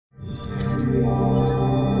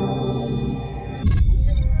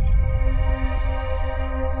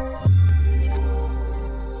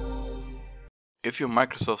If your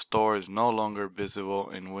Microsoft Store is no longer visible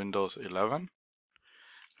in Windows 11,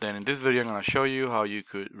 then in this video I'm going to show you how you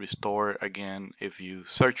could restore it again if you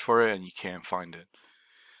search for it and you can't find it.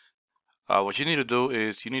 What you need to do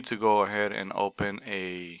is you need to go ahead and open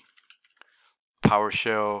a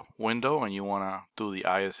Powershell window, and you want to do the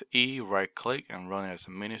ISE, right click and run it as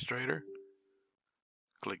administrator.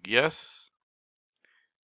 Click yes.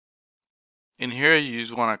 In here you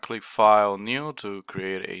just want to click File, New to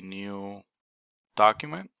create a new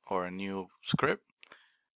document or a new script,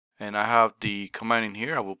 and I have the command in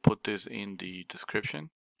here. I will put this in the description.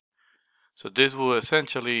 So this will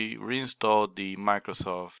essentially reinstall the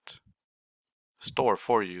Microsoft Store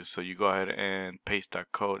for you. So you go ahead and paste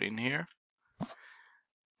that code in here,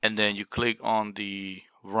 and then you click on the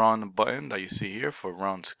run button that you see here for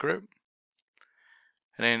run script,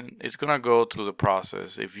 and then it's gonna go through the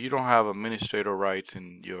process. If you don't have administrator rights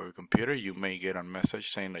in your computer, you may get a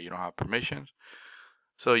message saying that you don't have permissions.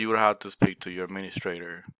 So you would have to speak to your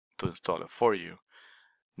administrator to install it for you.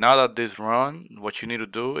 Now that this run, what you need to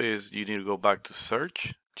do is you need to go back to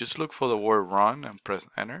search. Just look for the word run and press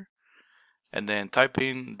enter, and then type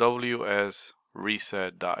in wsreset.exe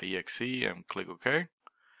and click OK.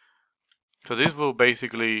 So this will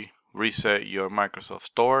basically reset your Microsoft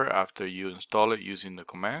Store after you install it using the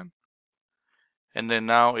command. And then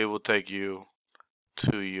now it will take you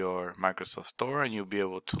to your Microsoft Store and you'll be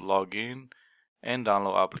able to log in and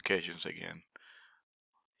download applications again.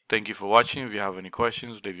 Thank you for watching. If you have any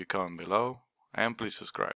questions, leave your comment below and please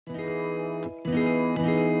subscribe.